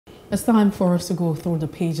It's time for us to go through the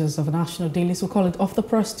pages of national dailies. We call it Off the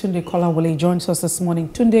Press. Tunde Kolawole joins us this morning.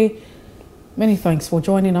 Tunde, many thanks for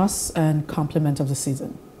joining us and compliment of the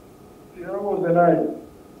season. How was the night?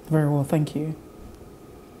 Very well, thank you.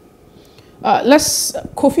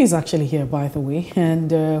 Kofi is actually here, by the way, and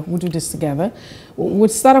we'll do this together. We'll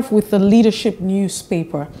start off with the leadership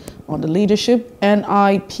newspaper. On the leadership,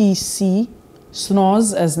 NIPC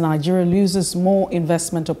snores as Nigeria loses more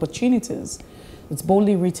investment opportunities. It's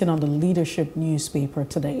boldly written on the leadership newspaper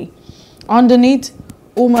today. Underneath,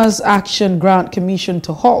 Uma's Action Grant Commission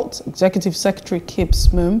to halt. Executive Secretary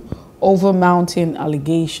keeps mum over mounting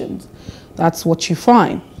allegations. That's what you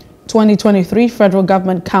find. 2023, federal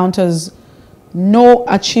government counters no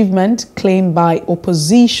achievement claimed by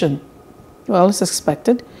opposition. Well, it's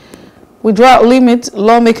expected. With drought limit,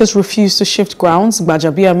 lawmakers refuse to shift grounds.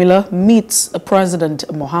 Gbajabiamila meets President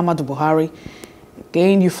Muhammadu Buhari.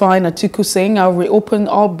 Again, you find Atiku saying, I'll reopen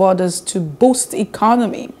all borders to boost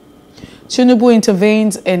economy. Tinubu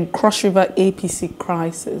intervenes in Cross River APC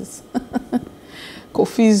crisis.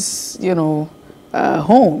 Kofi's,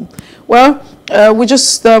 home. Well, we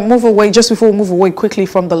just move away, just before we move away quickly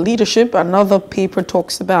from the leadership, another paper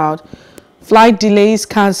talks about flight delays,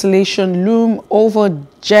 cancellation loom over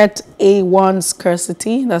Jet A1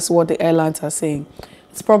 scarcity. That's what the airlines are saying.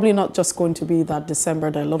 It's probably not just going to be that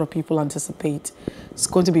December that a lot of people anticipate. It's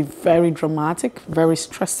going to be very dramatic, very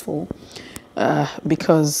stressful,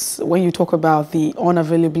 because when you talk about the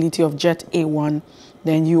unavailability of Jet A1,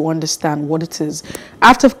 then you understand what it is.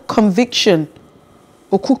 After conviction,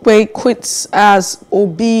 Okukwe quits as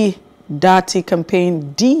Obi Dati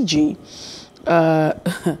campaign DG.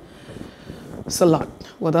 It's a lot.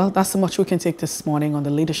 Well, that's how much we can take this morning on the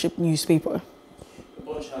leadership newspaper. The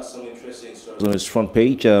Bunch has some interesting stories on its front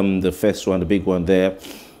page. The first one, the big one there,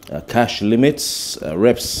 cash limits.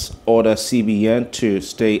 Reps order CBN to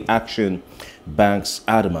stay action. Banks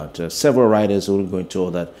adamant. Several writers will go into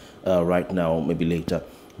all that right now, maybe later.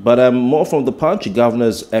 But more from the Punch.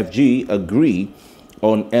 Governors FG agree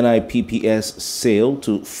on NIPPS sale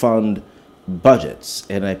to fund budgets.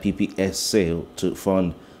 NIPPS sale to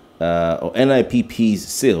fund, or NIPP's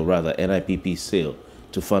sale rather, NIPP sale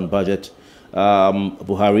to fund budget.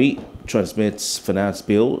 Buhari transmits finance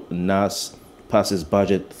bill. NAS passes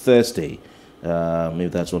budget Thursday. Maybe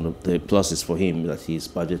that's one of the pluses for him, that his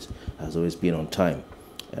budget has always been on time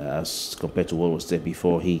as compared to what was there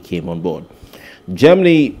before he came on board.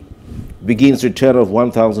 Germany begins return of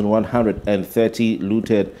 1,130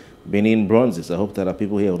 looted Benin bronzes. I hope that our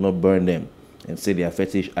people here will not burn them and say they are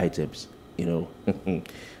fetish items,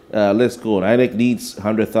 Let's go on. INEC needs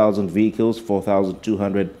 100,000 vehicles,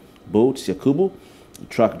 4,200 boats. Yakubu,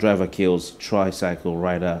 truck driver kills tricycle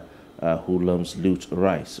rider who lumps loot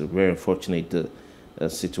rice. A very unfortunate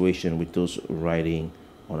situation with those riding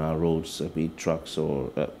on our roads, be it trucks or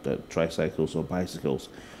tricycles or bicycles.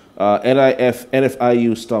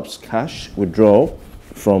 NFIU stops cash withdrawal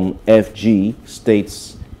from FG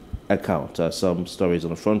State's account. Some stories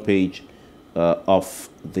on the front page of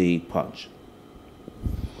the Punch.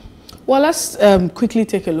 Well, let's quickly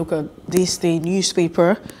take a look at this day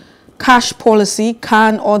newspaper. Cash policy,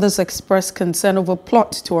 can others express concern over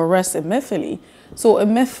plot to arrest Emefiele? So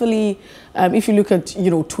Emefiele, if you look at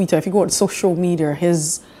Twitter, if you go on social media,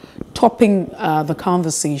 his topping the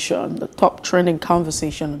conversation, the top trending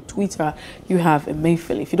conversation on Twitter, you have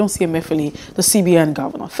Emefiele. If you don't see Emefiele, the CBN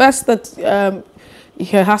governor, first that he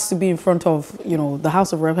has to be in front of the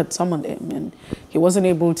House of Rep had summoned him and he wasn't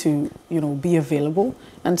able to be available.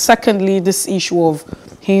 And secondly, this issue of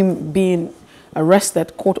him being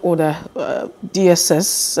arrested, court order,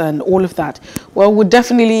 DSS and all of that. Well, we'll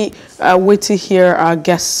definitely wait to hear our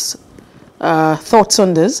guests' thoughts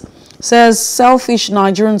on this. Says selfish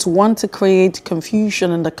Nigerians want to create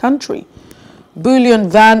confusion in the country. Bullion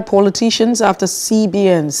van politicians after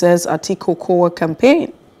CBN, says Atiku Kowa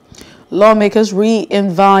campaign. Lawmakers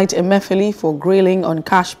re-invite Emefiele for grilling on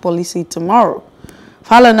cash policy tomorrow.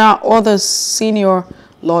 Falana, other senior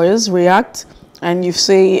lawyers react. And you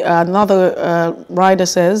say another writer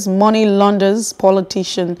says, money launders,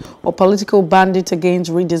 politician or political bandit against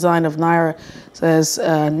redesign of Naira, says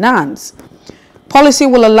Nance. Policy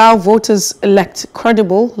will allow voters elect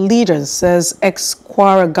credible leaders, says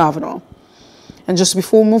ex-Kwara governor. And just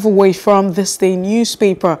before we move away from this day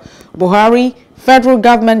newspaper, Buhari, federal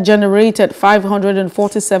government generated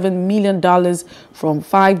 $547 million from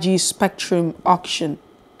 5G spectrum auction.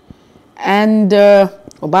 And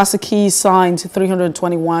Obaseki signed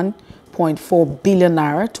 321.4 billion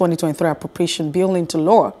naira 2023 appropriation bill into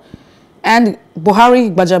law. And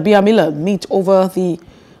Buhari Gbajabiamila meet over the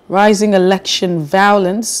Rising election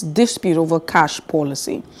violence, dispute over cash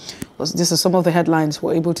policy. This is some of the headlines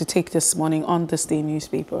we're able to take this morning on this day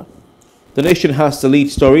newspaper. The Nation has the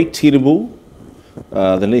lead story, Tinubu.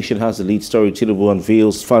 The Nation has the lead story, Tinubu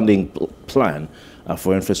unveils funding plan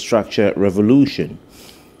for infrastructure revolution.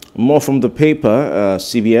 More from the paper,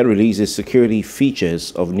 CBN releases security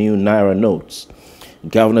features of new Naira notes.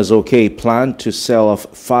 Governor's OK plan to sell off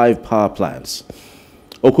 5 power plants.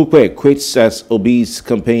 Okupe quits as Obi's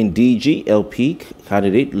campaign DG, LP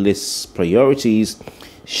candidate lists priorities.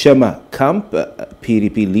 Shema camp,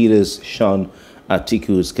 PDP leaders shun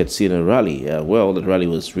Atiku's Katsina rally. Well, the rally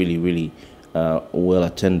was really well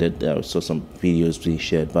attended. I saw some videos being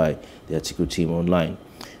shared by the Atiku team online.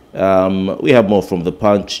 We have more from the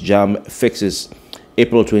Punch. JAM fixes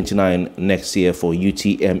April 29 next year for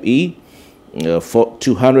UTME. For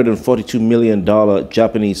 $242 million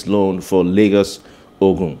Japanese loan for Lagos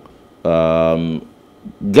Ogun.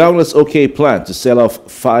 Governor's OK plan to sell off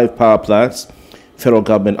 5 power plants. Federal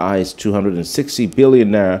government eyes 260 billion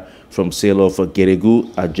naira from sale of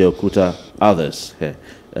Geregu, Ajaokuta, others. I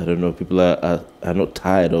don't know, people are not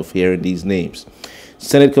tired of hearing these names.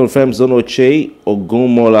 Senate confirms Onoche,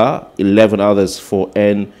 Ogunmola, 11 others for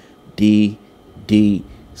NDDC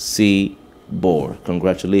board.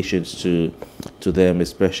 Congratulations to them,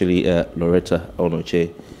 especially Loretta Onoche.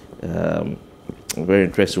 Very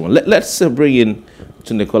interesting one. Let's bring in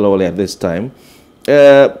Tunde Kolawole at this time.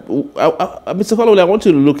 Mr. Kolawole, I want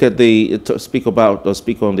to look at speak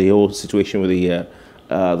on the whole situation with the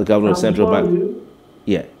governor of Central Bank.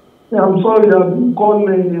 Yeah. I'm sorry, I've been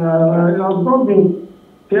calling. I've not been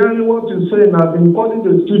hearing what you're saying. I've been calling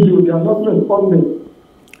the studio. They are not responding.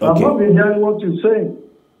 Okay. I've not been hearing what you're saying.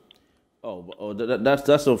 Oh,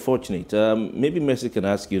 that's unfortunate. Maybe Mercy can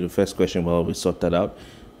ask you the first question while we sort that out.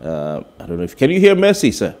 I don't know if can you hear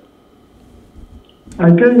Mercy, sir? I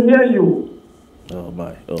can hear you. Oh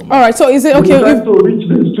my. All right. So is it okay? We try to reach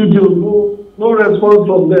the studio. No response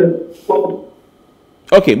from them.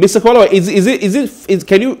 Okay, Mr. Kolawole,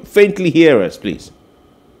 can you faintly hear us, please?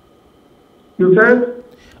 You said?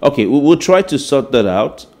 Okay, we'll try to sort that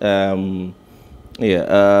out. So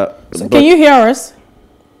can you hear us?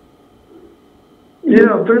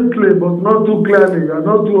 Yeah, faintly, but not too clearly. You're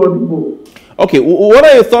not too audible. Okay, what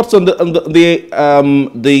are your thoughts on the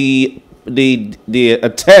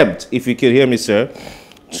attempt, if you can hear me, sir,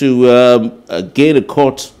 to gain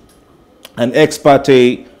an ex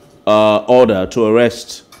parte order to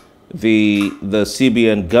arrest the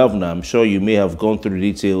CBN governor? I'm sure you may have gone through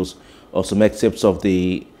the details or some excerpts of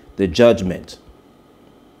the judgment.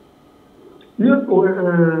 Yes,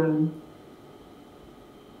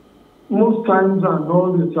 most times and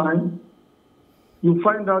all the time, you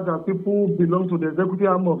find out that people who belong to the executive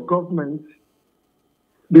arm of government,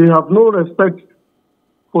 they have no respect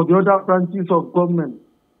for the other branches of government,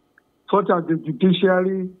 such as the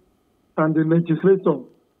judiciary and the legislature.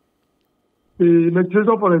 The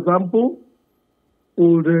legislature, for example,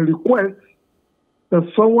 would request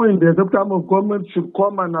that someone in the executive arm of government should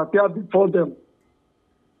come and appear before them,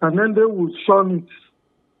 and then they would shun it.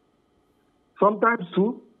 Sometimes,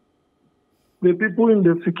 too, the people in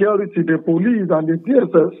the security, the police and the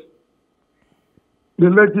DSS, the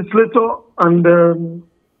legislature and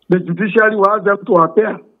the judiciary will ask them to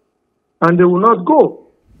appear, and they will not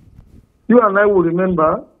go. You and I will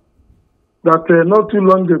remember that not too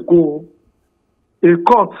long ago, a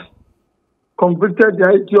court convicted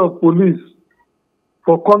the IG of police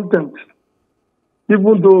for contempt,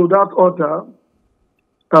 even though that order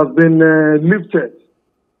has been lifted.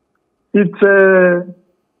 It's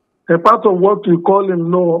a part of what we call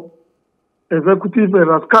in law executive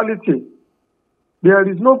rascality. There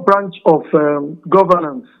is no branch of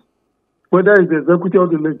governance, whether it's the executive or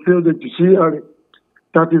the legislature or the judiciary,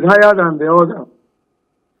 that is higher than the other.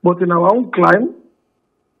 But in our own climate,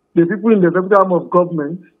 the people in the executive arm of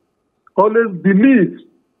government always believe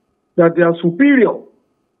that they are superior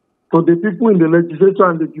to the people in the legislature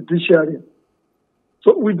and the judiciary.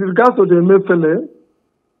 So with regards to the MFLA,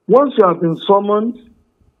 once you have been summoned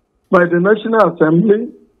by the National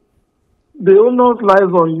Assembly, the onus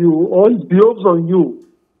lies on you, or it behoves on you,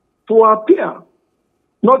 to appear,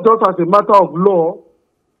 not just as a matter of law,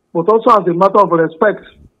 but also as a matter of respect.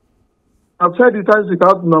 I've said it times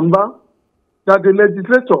without number that the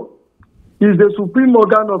legislature is the supreme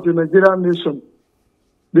organ of the Nigerian nation.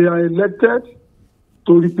 They are elected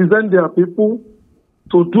to represent their people,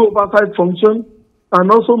 to do oversight function,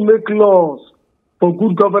 and also make laws for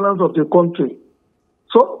good governance of the country.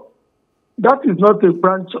 So that is not a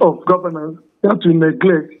branch of governance that we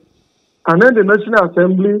neglect. And then the National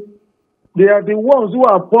Assembly, they are the ones who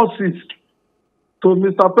are bosses to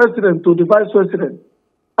Mr. President, to the Vice President,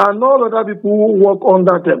 and all other people who work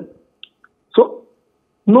under them. So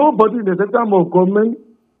nobody in the system of government,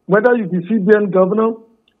 whether you be CBN governor,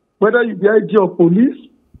 whether you be IG of police,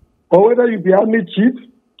 or whether you be army chief,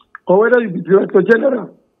 or whether you be director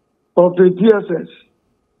general of the DSS,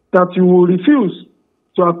 that you will refuse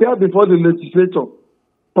to appear before the legislature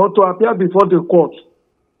or to appear before the court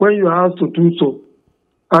when you are asked to do so.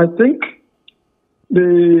 I think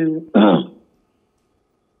the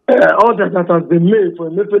order that has been made for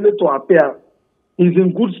Emefiele to appear is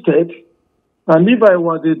in good stead. And if I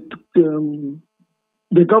were the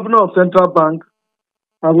governor of Central Bank,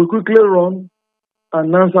 I will quickly run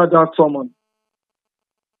and answer that summon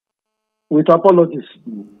with apologies.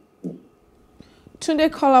 Tunde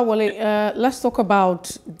Kolawole, let's talk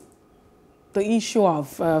about the issue of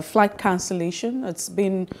flight cancellation. It's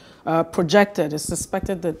been projected, it's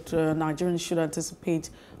suspected that Nigerians should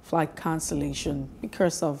anticipate flight cancellation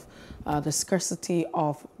because of the scarcity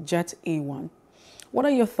of Jet A1. What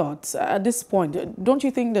are your thoughts at this point? Don't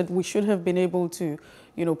you think that we should have been able to,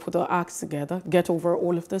 put our acts together, get over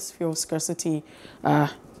all of this fuel scarcity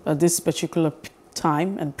at this particular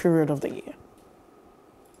time and period of the year?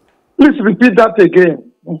 Please repeat that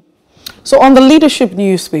again. So on the leadership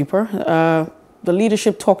newspaper, the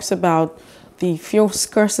leadership talks about the fuel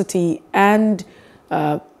scarcity and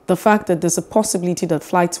the fact that there's a possibility that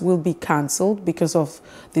flights will be cancelled because of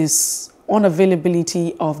this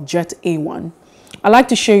unavailability of Jet A1. I'd like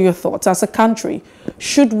to share your thoughts. As a country,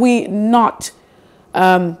 should we not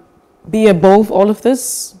be above all of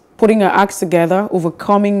this, putting our acts together,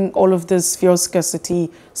 overcoming all of this fuel scarcity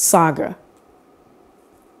saga?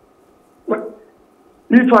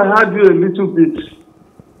 If I had you a little bit,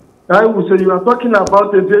 I would say you are talking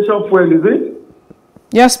about aviation fuel, is it?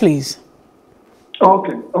 Yes, please.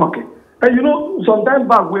 Okay. And some time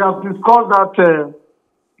back we have discussed that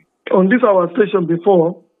on this our station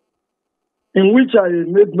before, in which I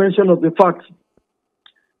made mention of the fact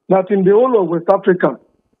that in the whole of West Africa,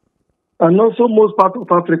 and also most part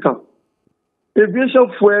of Africa,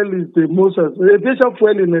 aviation fuel in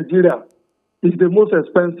Nigeria is the most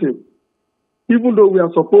expensive. Even though we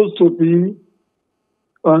are supposed to be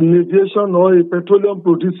an aviation or a petroleum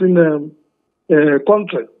producing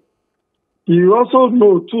country. You also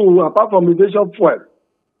know too, apart from aviation fuel,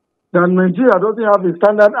 that Nigeria doesn't have a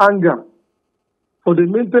standard hangar for the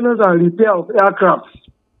maintenance and repair of aircraft,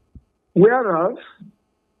 whereas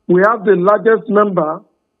we have the largest number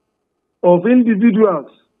of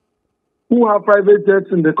individuals who have private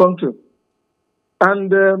jets in the country. And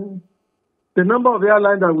the number of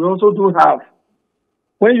airlines that we also do have,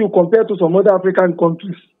 when you compare to some other African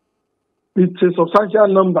countries, it's a substantial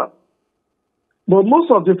number. But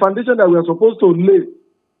most of the foundation that we are supposed to lay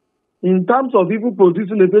in terms of even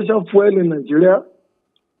producing aviation fuel in Nigeria,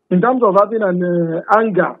 in terms of having an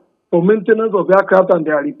hangar for maintenance of aircraft and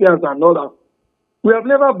their repairs and all that, we have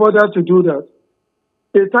never bothered to do that.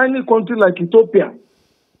 A tiny country like Ethiopia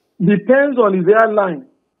depends on its airline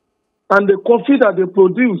and the coffee that they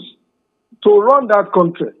produce to run that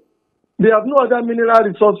country. They have no other mineral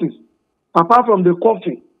resources apart from the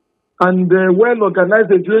coffee and the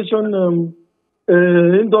well-organized aviation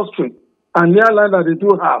industry and airline that they do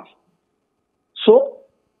have. So,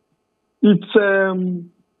 it's the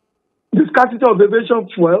scarcity of aviation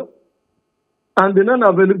fuel and the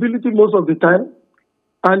non-availability most of the time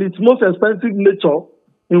and its most expensive nature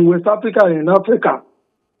in West Africa and in Africa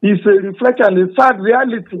is a reflection, a sad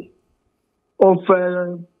reality of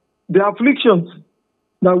the afflictions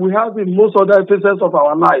that we have in most other phases of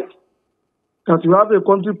our life. That you have a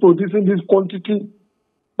country producing this quantity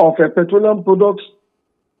of petroleum products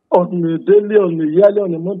on a daily, on a yearly,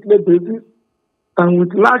 on a monthly basis, and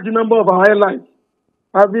with large number of our airlines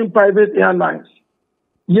having private airlines.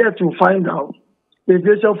 Yet you find out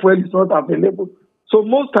aviation fuel is not available. So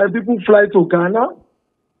most time people fly to Ghana,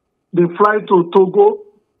 they fly to Togo,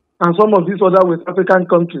 and some of these other West African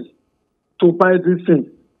countries to buy these things.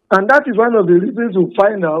 And that is one of the reasons you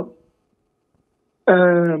find out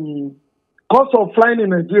cost of flying in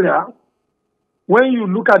Nigeria, when you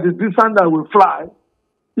look at the distance that we fly,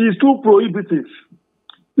 is too prohibitive.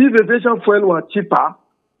 If aviation fuel were cheaper,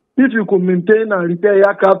 if you could maintain and repair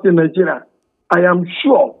aircraft in Nigeria, I am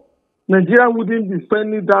sure Nigeria wouldn't be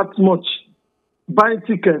spending that much buying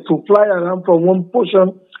tickets to fly around from one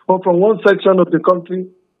portion or from one section of the country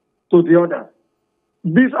to the other.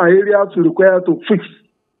 These are areas we require to fix.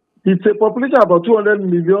 It's a population of about 200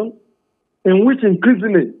 million, in which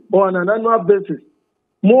increasingly, or on an annual basis,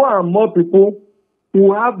 more and more people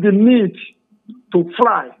who have the need to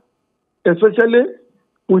fly, especially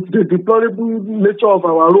with the deplorable nature of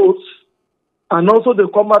our roads and also the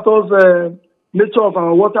comatose nature of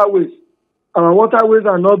our waterways. Our waterways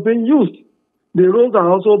are not being used. The roads are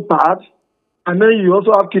also bad, and then you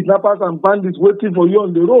also have kidnappers and bandits waiting for you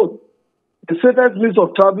on the road. The safest means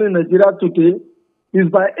of traveling in Nigeria today is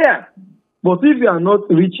by air. But if you are not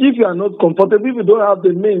rich, if you are not comfortable, if you don't have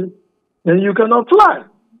the means, then you cannot fly.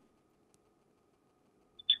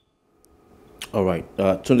 All right.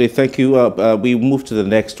 Tunde, thank you. We move to the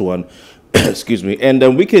next one. Excuse me.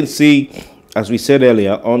 And we can see, as we said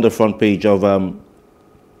earlier, on the front page of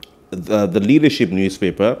the leadership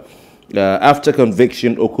newspaper, after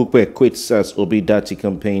conviction, Okupe quits as Obi Dati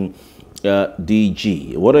campaign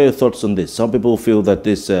DG. What are your thoughts on this? Some people feel that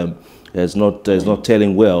this is not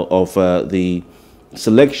telling well of the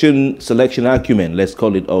selection acumen, let's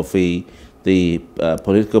call it, of the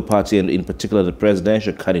political party, and in particular the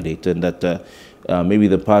presidential candidate, and that maybe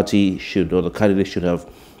the party should, or the candidate should have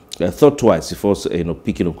thought twice before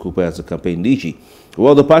picking Okupe as a campaign DG.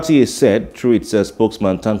 Well, the party has said through its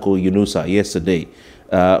spokesman Tanko Yunusa yesterday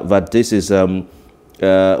that this is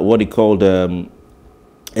what he called a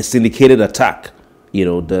syndicated attack.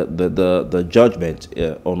 The judgment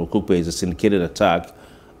on Okupe is a syndicated attack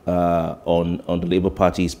on the Labour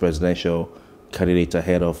Party's presidential candidate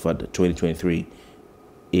ahead of the 2023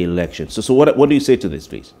 election. So what do you say to this,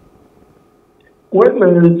 please? Well,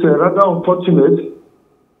 it's rather unfortunate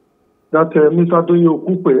that Mr.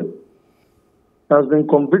 Okupe has been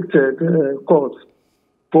convicted court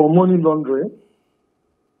for money laundering.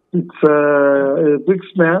 It's a big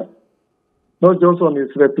smear, not just on his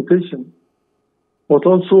reputation, but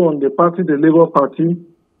also on the party, the Labour Party,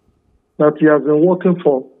 that he has been working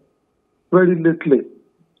for very lately.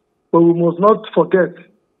 But we must not forget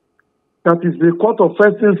that it's the court of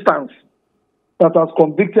first instance that has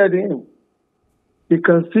convicted him. He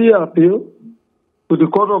can still appeal to the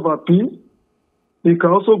Court of Appeal. He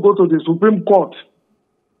can also go to the Supreme Court.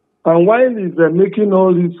 And while he's making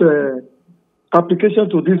all these applications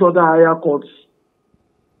to these other higher courts,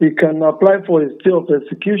 he can apply for a stay of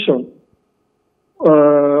execution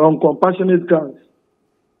on compassionate grounds.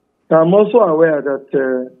 I'm also aware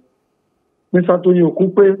that Mr.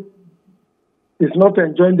 Okupe is not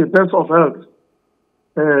enjoying the best of health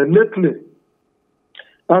lately.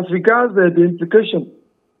 As regards the implication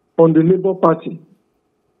on the Labour Party,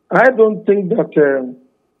 I don't think that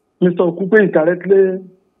Mr. Okupe is directly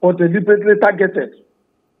or deliberately targeted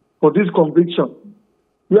for this conviction.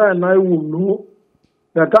 You and I will know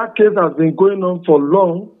that that case has been going on for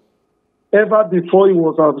long, ever before he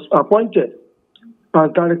was appointed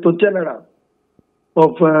as Director General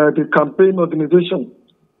of the campaign organization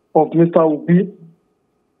of Mr. Obi.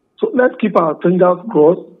 So let's keep our fingers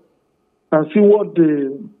crossed and see what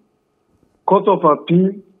the Court of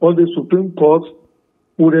Appeal or the Supreme Court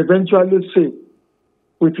would eventually say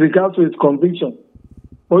with regard to his conviction.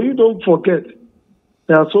 But you don't forget,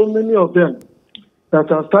 there are so many of them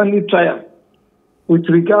that are standing trial with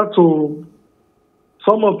regard to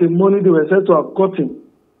some of the money they were said to have gotten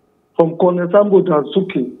from Colonel Sambo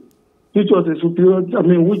Dasuki, which was a superior,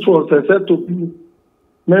 which was said to be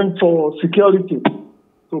meant for security,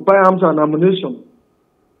 to buy arms and ammunition.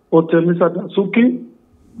 But Mr. Dasuki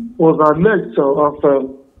was alleged to have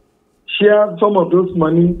shared some of those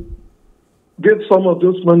money, gave some of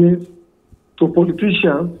those money to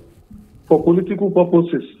politicians for political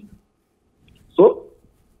purposes. So,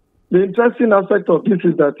 the interesting aspect of this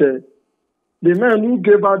is that the man who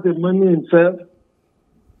gave out the money himself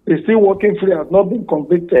is still working free, has not been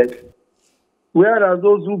convicted, whereas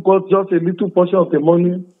those who got just a little portion of the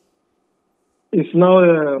money is now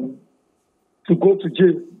to go to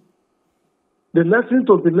jail. The lesson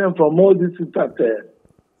to be learned from all this is that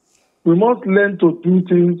we must learn to do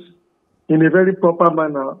things in a very proper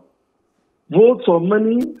manner. Vote for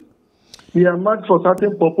money, we are marked for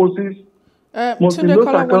certain purposes. Tunde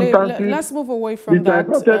Kolawole, let's move away from that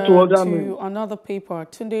to another paper.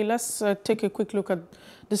 Tunde, let's take a quick look at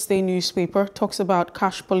this day newspaper. Talks about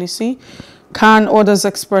cash policy. Can others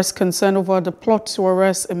express concern over the plot to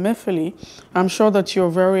arrest Emefiele? I'm sure that you're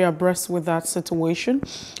very abreast with that situation.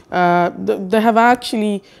 They have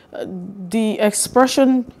actually, the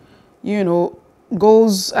expression,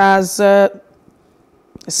 goes as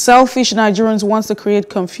selfish Nigerians wants to create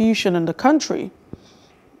confusion in the country.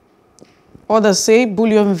 Others say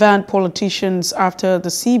bullion van politicians after the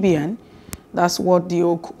CBN. That's what the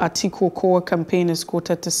Atiku Core campaign is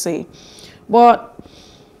quoted to say. But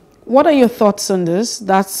what are your thoughts on this?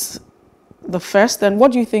 That's the first. And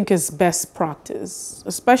what do you think is best practice,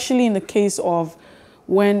 especially in the case of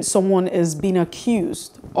when someone is being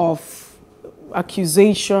accused of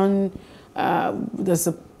accusation there's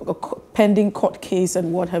a pending court case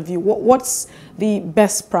and what have you. What's the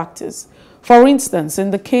best practice? For instance,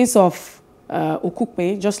 in the case of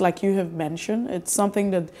Okukpe, just like you have mentioned, it's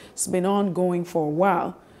something that's been ongoing for a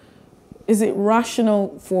while. Is it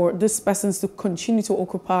rational for these persons to continue to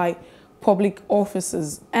occupy public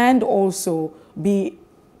offices and also be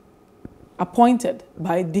appointed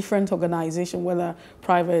by different organizations, whether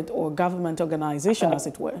private or government organization, as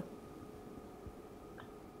it were?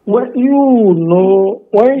 When you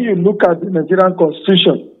look at the Nigerian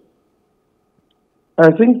Constitution,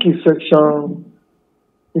 I think it's section,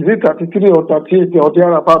 is it 33 or 38 or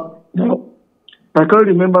thereabout? No, I can't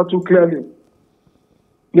remember too clearly.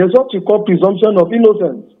 There's what you call presumption of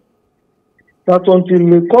innocence. That until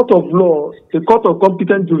the court of law, the court of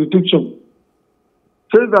competent jurisdiction,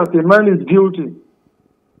 says that a man is guilty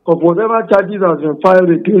of whatever charges has been filed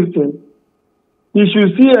against him, he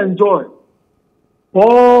should still enjoy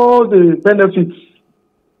all the benefits,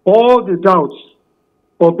 all the doubts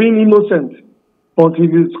of being innocent until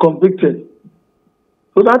he is convicted.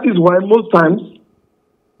 So that is why most times,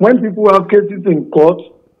 when people have cases in court,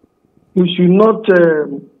 we should not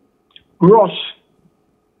rush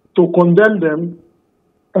to condemn them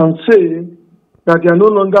and say that they are no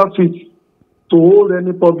longer fit to hold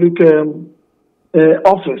any public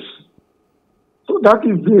office. So that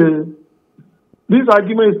is this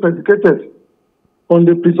argument is predicated on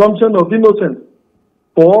the presumption of innocence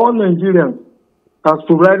for all Nigerians as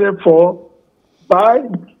provided for by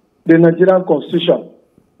the Nigerian Constitution.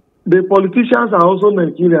 The politicians are also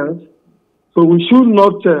Nigerians, so we should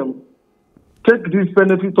not take this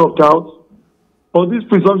benefit of doubt or this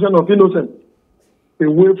presumption of innocence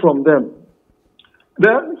away from them.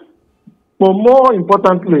 Then, but more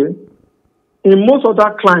importantly, in most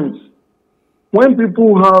other crimes, when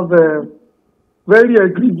people have very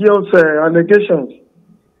egregious allegations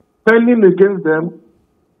pending against them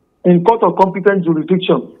in court of competent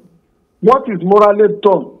jurisdiction, what is morally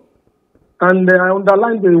done, and I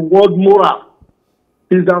underline the word moral,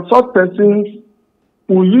 is that such persons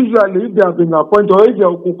who usually, if they have been appointed or if they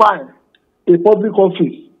occupy a public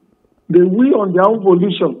office, they will on their own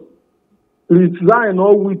volition resign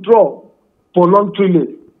or withdraw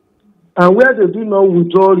voluntarily. And where they do not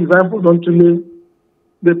withdraw, resign voluntarily,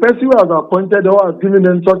 the person who has appointed or has given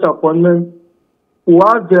them such appointment will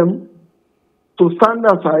ask them to stand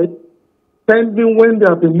aside pending when they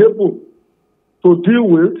have been able to deal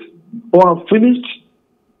with or have finished,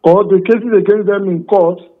 or the cases against them in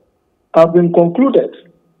court have been concluded.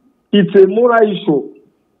 It's a moral issue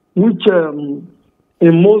which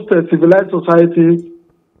in most civilized societies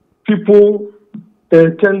people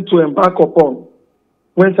tend to embark upon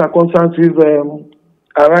when circumstances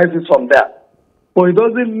arises from that. But it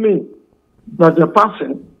doesn't mean that the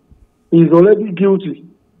person is already guilty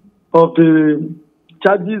of the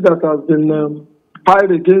charges that have been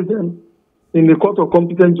filed against them in the court of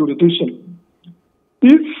competent jurisdiction.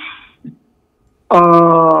 If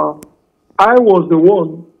I was the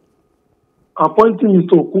one appointing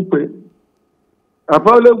Mr. Okukpe, I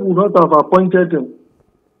probably would not have appointed him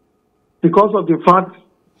because of the fact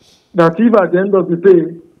that if at the end of the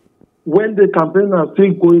day, when the campaign is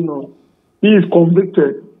still going on, he is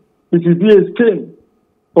convicted, it will be a stain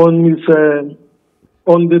on his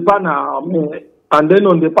on the banner and then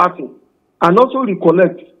on the party. And also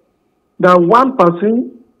recollect that one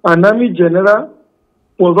person, an army general,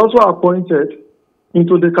 was also appointed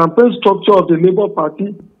into the campaign structure of the Labour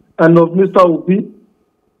Party and of Mr. Obi.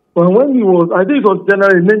 But when he was, I think it was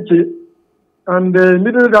General Nenche, and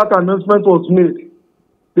immediately that announcement was made,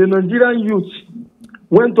 the Nigerian youth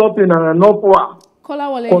went up in an uproar,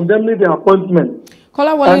 condemning the appointment.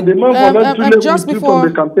 Kolawole, and the man voluntarily withdrew from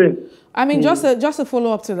the campaign. I mean, just a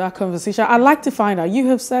follow-up to that conversation, I'd like to find out, you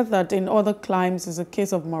have said that in other crimes it's a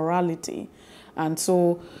case of morality. And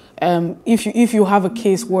so if you have a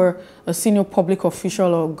case where a senior public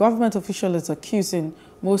official or government official is accused, in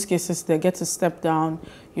most cases they get to step down,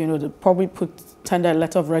 you know, they probably tender a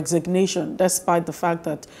letter of resignation, despite the fact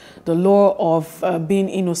that the law of being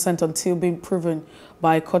innocent until being proven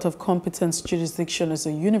by a court of competence jurisdiction is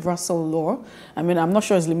a universal law. I mean, I'm not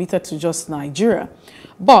sure it's limited to just Nigeria.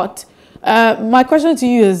 But my question to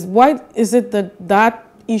you is, why is it that that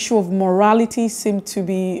issue of morality seems to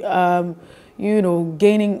be, you know,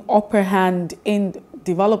 gaining upper hand in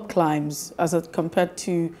developed climes as compared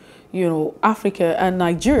to, you know, Africa and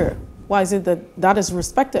Nigeria? Why is it that that is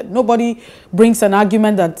respected? Nobody brings an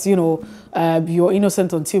argument that, you know, you're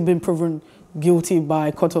innocent until being proven guilty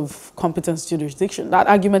by court of competence jurisdiction. That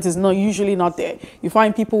argument is usually not there. You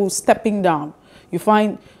find people stepping down. You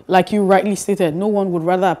find, like you rightly stated, no one would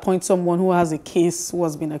rather appoint someone who has a case, who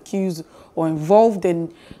has been accused or involved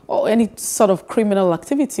in or any sort of criminal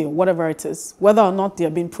activity or whatever it is, whether or not they are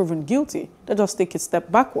being proven guilty, they just take a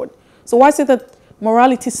step backward. So why is it that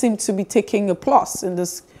morality seems to be taking a plus in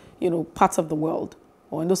this, part of the world,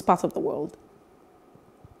 or in those parts of the world?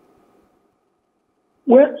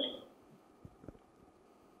 Well,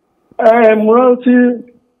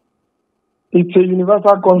 morality, it's a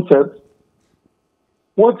universal concept.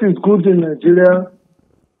 What is good in Nigeria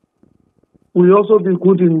will also be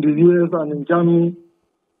good in the US and in Germany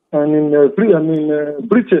and in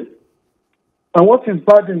Britain. And what is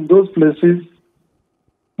bad in those places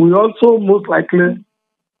will also most likely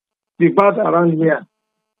be bad around here.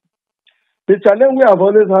 The challenge we have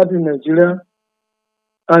always had in Nigeria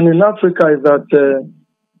and in Africa is that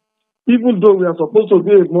even though we are supposed to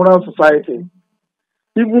be a moral society,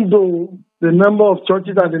 even though the number of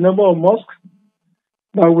churches and the number of mosques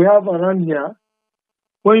that we have around here,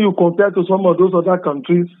 when you compare to some of those other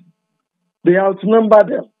countries, they outnumber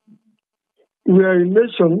them. We are a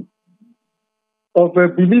nation of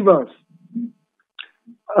believers,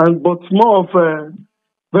 but more of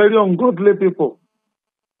very ungodly people.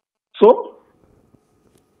 So,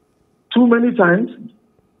 too many times,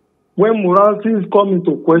 when morality is come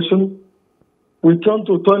into question, we turn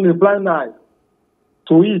a blind eye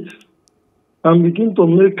to it and begin to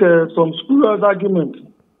make some spurious arguments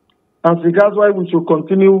as regards why we should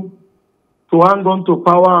continue to hang on to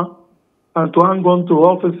power and to hang on to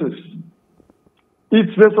offices.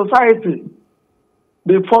 It's the society,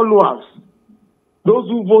 the followers, those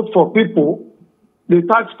who vote for people, the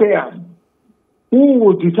taxpayers, who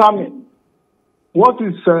will determine what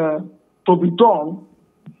is to be done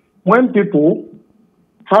when people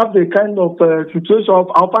have the kind of situation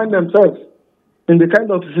or find themselves in the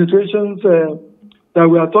kind of situations that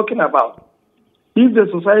we are talking about. If the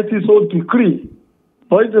society so decree,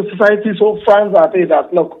 or if the society so frowns at it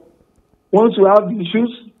that, look, once you have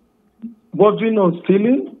issues bordering on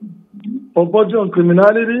stealing or bordering on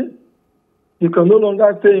criminality, you can no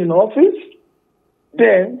longer stay in office,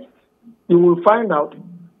 then you will find out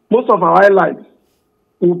most of our allies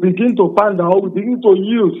will begin to pander or will begin to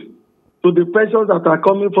yield to the pressures that are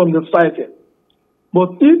coming from the society.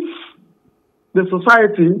 But if the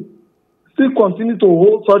society still continue to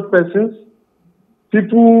hold such persons,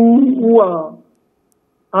 people who are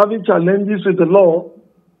having challenges with the law,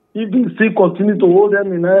 if they still continue to hold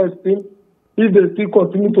them in high esteem, if they still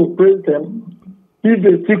continue to praise them, if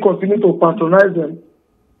they still continue to patronize them,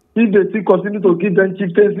 if they still continue to give them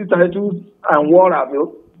chieftaincy titles and what have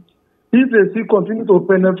you, if they still continue to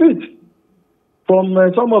benefit from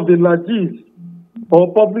some of the largesse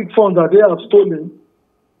or public funds that they have stolen,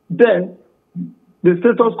 then the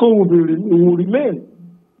status quo will remain.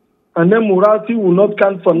 And then morality will not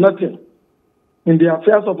count for nothing in the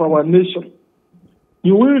affairs of our nation.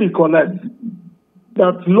 You will recollect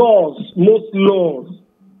that most laws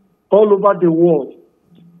all over the world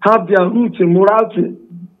have their roots in morality.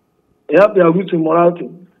 They have their roots in morality.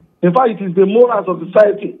 In fact, it is the morals of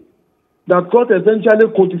society that got essentially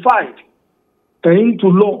codified into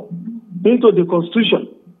law, into the Constitution.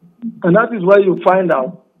 And that is why you find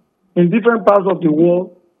out in different parts of the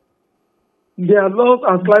world, their laws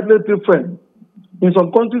are slightly different. In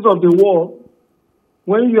some countries of the world,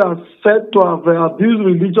 when you are said to have abused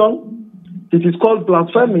religion, it is called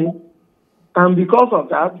blasphemy. And because of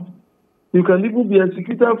that, you can even be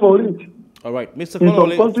executed for it. All right, Mr.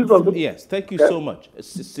 Kolawole, yes, thank you so much.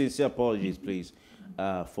 Sincere apologies, please,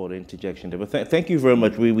 for the interjection there. But thank you very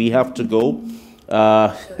much. We have to go.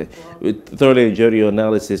 We thoroughly enjoyed your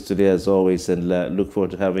analysis today, as always, and look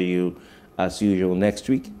forward to having you, as usual, next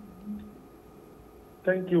week.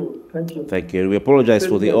 Thank you. Thank you. Thank you. We apologize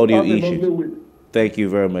for the audio issues. Thank you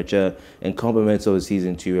very much. And compliments of the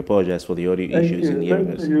season to you. We apologize for the audio issues in hearing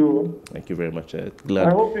us. Thank you. Thank you very much. Glad.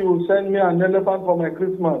 I hope you will send me an elephant for my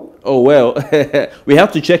Christmas. Oh, well, we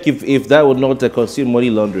have to check if that would not consume money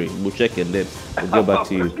laundering. We'll check and then we'll get back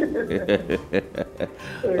to you.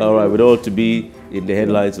 All right, we don't want to be in the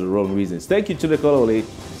headlines for the wrong reasons. Thank you to the Kolawole,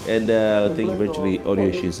 and I think eventually audio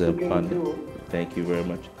issues are panned. Thank you very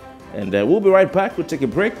much. And we'll be right back. We'll take a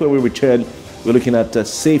break. When we return, we're looking at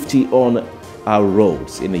safety on our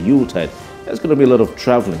roads in the Yuletide. There's going to be a lot of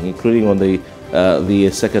traveling, including on the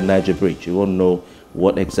second Niger Bridge. You want to know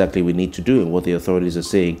what exactly we need to do and what the authorities are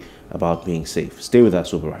saying about being safe. Stay with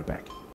us. We'll be right back.